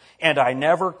Christ and I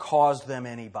never caused them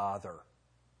any bother.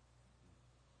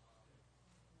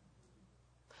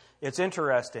 It's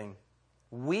interesting.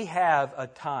 We have a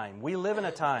time, we live in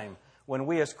a time when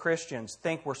we as Christians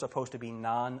think we're supposed to be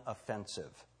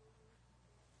non-offensive.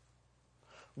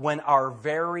 When our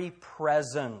very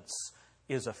presence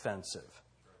is offensive.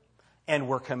 And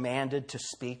we're commanded to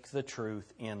speak the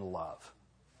truth in love.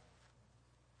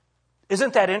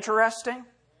 Isn't that interesting?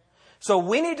 So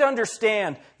we need to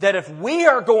understand that if we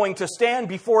are going to stand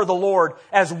before the Lord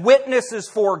as witnesses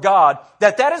for God,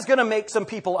 that is going to make some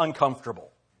people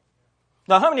uncomfortable.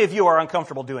 Now, how many of you are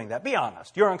uncomfortable doing that? Be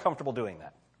honest. You're uncomfortable doing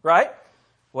that, right?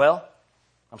 Well,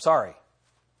 I'm sorry.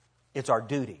 It's our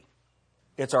duty.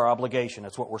 It's our obligation.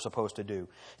 It's what we're supposed to do.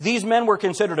 These men were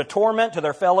considered a torment to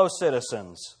their fellow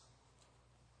citizens.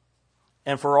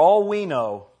 And for all we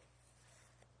know,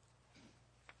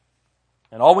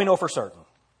 and all we know for certain,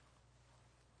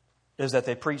 is that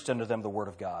they preached unto them the Word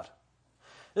of God.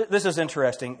 This is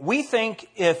interesting. We think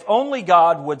if only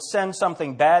God would send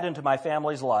something bad into my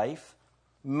family's life,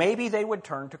 maybe they would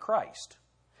turn to Christ.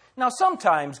 Now,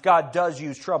 sometimes God does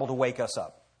use trouble to wake us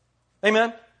up.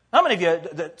 Amen? How many of you,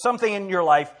 that something in your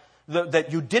life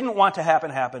that you didn't want to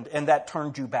happen happened, and that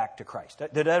turned you back to Christ?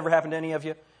 Did it ever happen to any of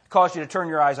you? It caused you to turn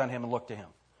your eyes on Him and look to Him.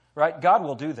 Right? God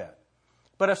will do that.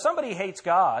 But if somebody hates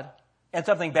God and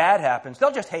something bad happens,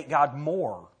 they'll just hate God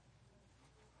more.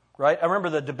 Right? I remember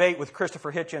the debate with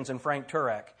Christopher Hitchens and Frank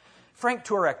Turek. Frank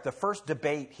Turek, the first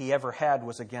debate he ever had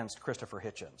was against Christopher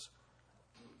Hitchens.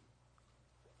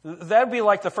 That would be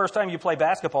like the first time you play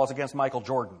basketball is against Michael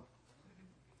Jordan.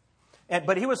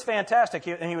 But he was fantastic,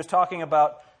 and he was talking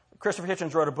about, Christopher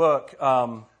Hitchens wrote a book,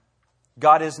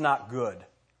 God is Not Good.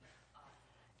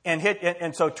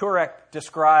 And so Turek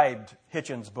described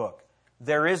Hitchens' book,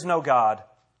 There is no God,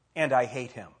 and I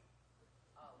hate Him.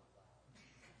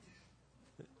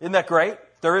 Isn't that great?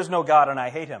 There is no God, and I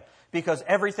hate Him. Because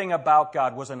everything about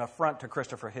God was an affront to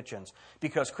Christopher Hitchens,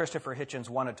 because Christopher Hitchens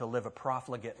wanted to live a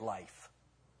profligate life.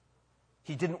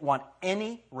 He didn't want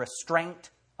any restraint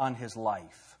on his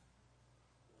life.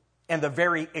 And the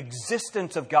very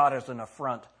existence of God is an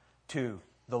affront to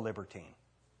the libertine.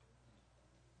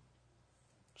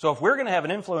 So if we're going to have an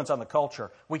influence on the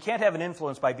culture, we can't have an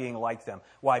influence by being like them.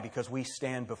 Why? Because we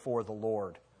stand before the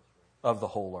Lord of the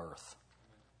whole earth.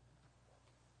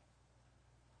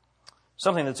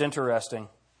 Something that's interesting,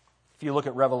 if you look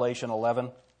at Revelation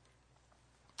 11,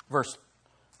 verse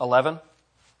 11.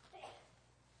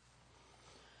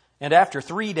 And after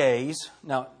 3 days,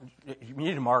 now you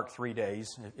need to mark 3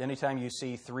 days. Anytime you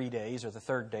see 3 days or the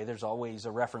third day, there's always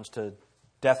a reference to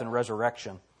death and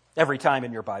resurrection. Every time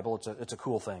in your Bible, it's a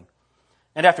cool thing.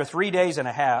 And after 3 days and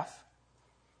a half,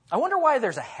 I wonder why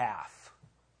there's a half.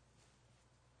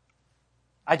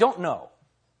 I don't know.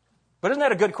 But isn't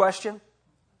that a good question?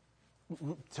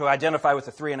 To identify with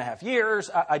the 3.5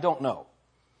 years, I don't know.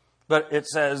 But it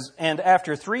says, and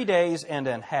after 3 days and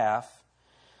a half,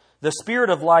 the Spirit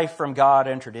of life from God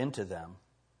entered into them,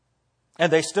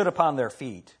 and they stood upon their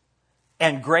feet,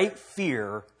 and great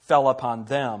fear fell upon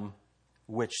them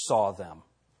which saw them.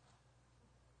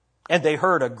 And they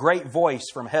heard a great voice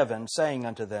from heaven saying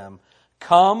unto them,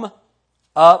 Come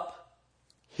up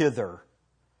hither.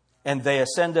 And they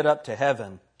ascended up to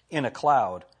heaven in a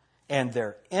cloud, and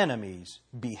their enemies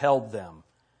beheld them.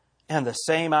 And the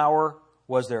same hour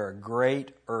was there a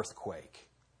great earthquake.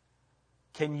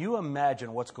 Can you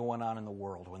imagine what's going on in the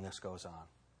world when this goes on?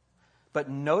 But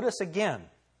notice again,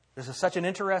 this is such an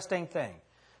interesting thing.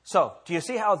 So, do you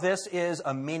see how this is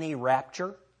a mini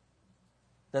rapture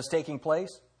that's taking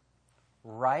place?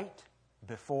 Right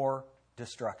before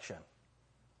destruction.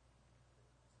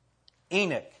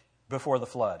 Enoch before the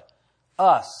flood.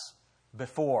 Us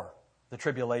before the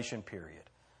tribulation period.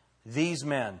 These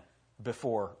men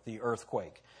before the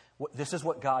earthquake. This is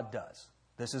what God does.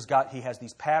 This is God. He has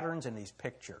these patterns and these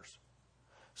pictures.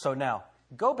 So now,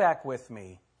 go back with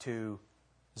me to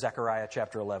Zechariah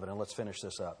chapter 11, and let's finish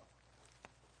this up.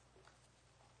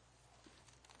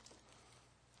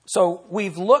 So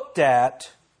we've looked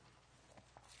at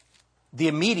the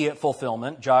immediate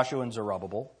fulfillment, Joshua and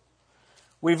Zerubbabel.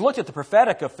 We've looked at the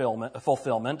prophetic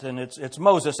fulfillment, and it's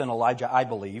Moses and Elijah, I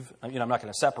believe. I'm not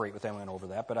going to separate with anyone over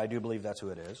that, but I do believe that's who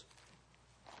it is.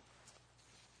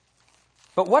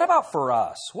 But what about for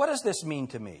us? What does this mean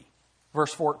to me?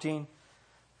 Verse 14.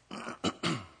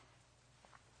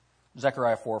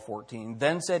 Zechariah 4:14.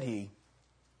 Then said he,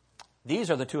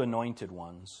 These are the two anointed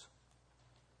ones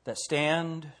that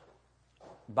stand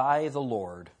by the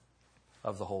Lord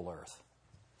of the whole earth.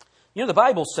 You know, the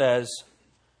Bible says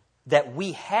that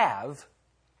we have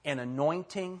an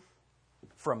anointing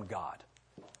from God.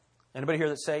 Anybody here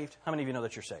that's saved? How many of you know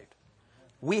that you're saved?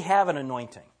 We have an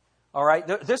anointing. All right?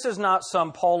 This is not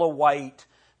some Paula White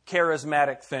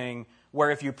charismatic thing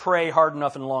where if you pray hard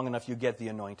enough and long enough, you get the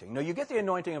anointing. No, you get the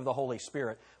anointing of the Holy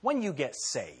Spirit when you get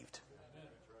saved.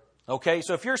 Okay?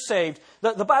 So if you're saved,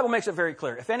 the Bible makes it very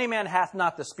clear. If any man hath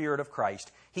not the Spirit of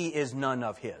Christ, he is none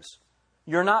of his.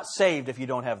 You're not saved if you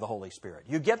don't have the Holy Spirit.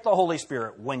 You get the Holy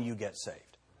Spirit when you get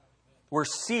saved. We're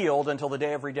sealed until the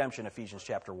day of redemption, Ephesians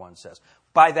chapter 1 says,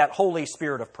 by that Holy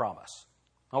Spirit of promise.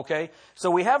 Okay? So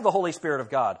we have the Holy Spirit of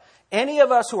God. Any of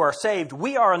us who are saved,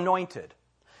 we are anointed.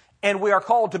 And we are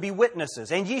called to be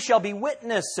witnesses. And ye shall be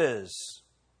witnesses.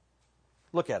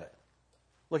 Look at it.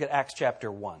 Look at Acts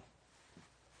chapter 1.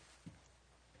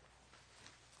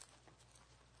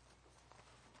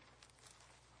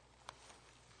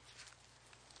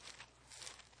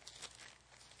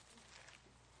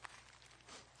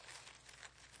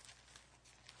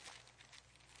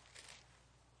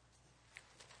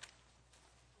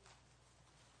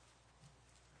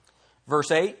 Verse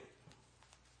 8,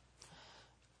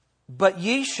 but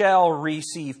ye shall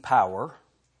receive power,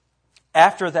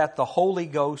 after that the Holy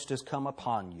Ghost is come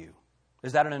upon you.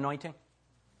 Is that an anointing?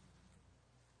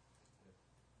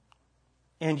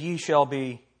 And ye shall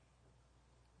be,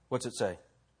 what's it say?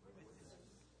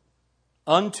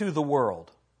 Unto the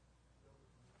world.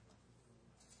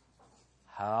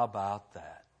 How about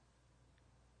that?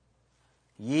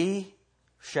 Ye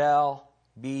shall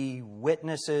be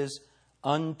witnesses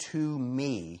unto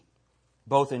me,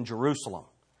 both in Jerusalem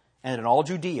and in all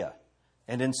Judea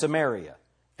and in Samaria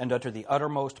and unto the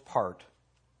uttermost part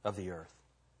of the earth.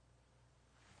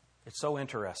 It's so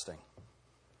interesting.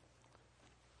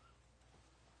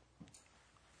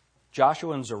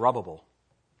 Joshua and Zerubbabel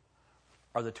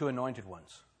are the two anointed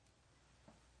ones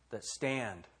that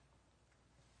stand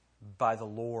by the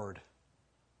Lord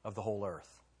of the whole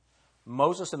earth.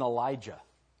 Moses and Elijah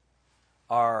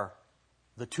are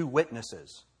the two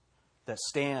witnesses that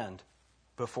stand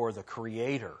before the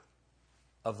Creator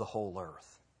of the whole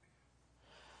earth.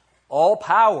 All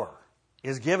power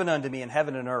is given unto me in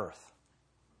heaven and earth.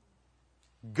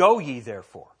 Go ye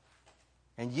therefore,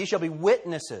 and ye shall be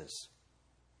witnesses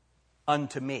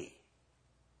unto me.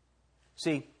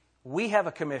 See, we have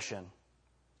a commission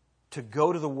to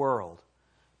go to the world,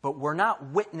 but we're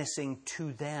not witnessing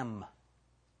to them.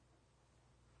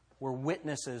 We're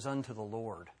witnesses unto the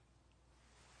Lord,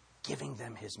 giving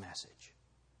them His message.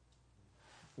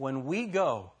 When we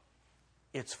go,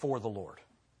 it's for the Lord.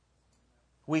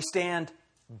 We stand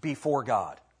before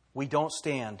God. We don't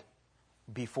stand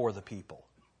before the people.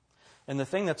 And the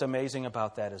thing that's amazing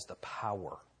about that is the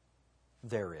power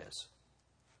there is.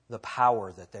 The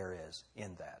power that there is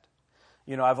in that.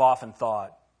 You know, I've often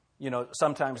thought,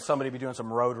 sometimes somebody be doing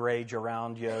some road rage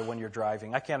around you when you're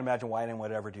driving. I can't imagine why anyone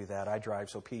would ever do that. I drive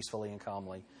so peacefully and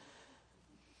calmly.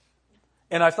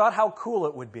 And I thought how cool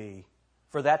it would be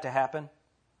for that to happen.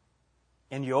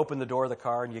 And you open the door of the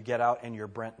car and you get out and you're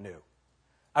Brent new.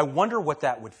 I wonder what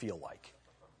that would feel like.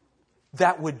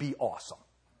 That would be awesome.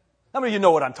 How many of you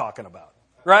know what I'm talking about?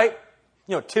 Right?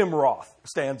 Tim Roth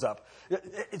stands up.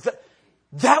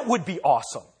 That would be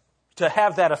awesome to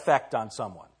have that effect on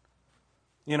someone.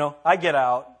 I get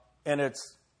out and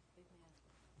it's,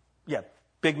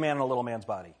 big man in a little man's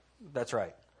body. That's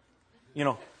right.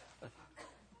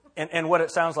 And what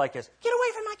it sounds like is, get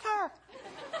away from my car.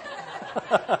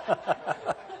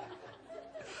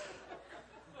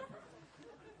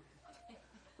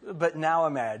 But now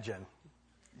imagine,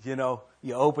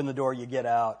 you open the door, you get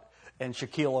out, and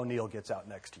Shaquille O'Neal gets out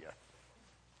next to you.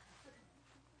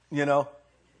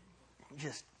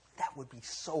 That would be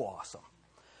so awesome.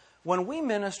 When we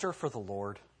minister for the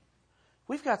Lord,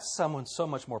 we've got someone so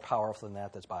much more powerful than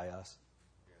that's by us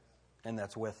and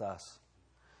that's with us.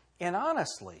 And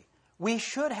honestly, we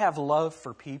should have love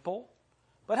for people.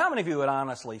 But how many of you would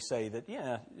honestly say that,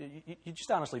 you just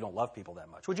honestly don't love people that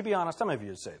much? Would you be honest? How many of you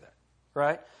would say that,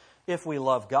 right? If we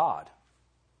love God,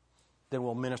 then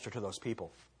we'll minister to those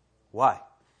people. Why?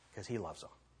 Because He loves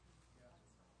them.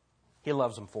 He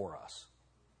loves them for us.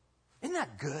 Isn't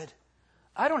that good?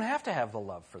 I don't have to have the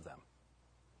love for them.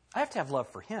 I have to have love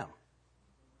for Him.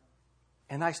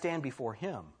 And I stand before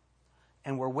Him,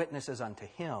 and we're witnesses unto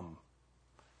Him.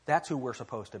 That's who we're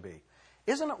supposed to be.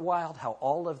 Isn't it wild how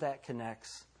all of that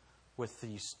connects with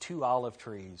these two olive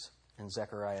trees in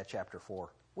Zechariah chapter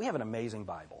 4? We have an amazing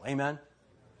Bible. Amen?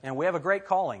 And we have a great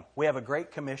calling. We have a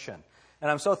great commission.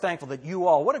 And I'm so thankful that you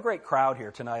all, what a great crowd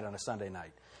here tonight on a Sunday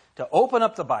night, to open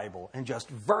up the Bible and just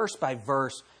verse by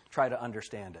verse try to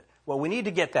understand it. Well, we need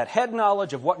to get that head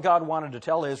knowledge of what God wanted to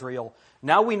tell Israel.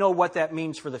 Now we know what that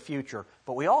means for the future,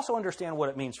 but we also understand what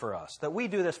it means for us, that we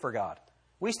do this for God.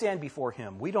 We stand before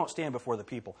Him. We don't stand before the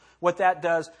people. What that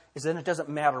does is then it doesn't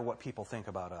matter what people think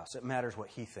about us. It matters what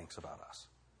He thinks about us.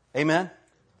 Amen?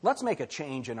 Let's make a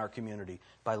change in our community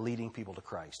by leading people to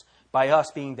Christ, by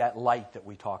us being that light that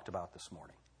we talked about this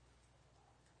morning.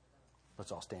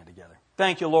 Let's all stand together.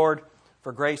 Thank you, Lord,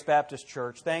 for Grace Baptist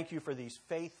Church. Thank you for these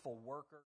faithful workers.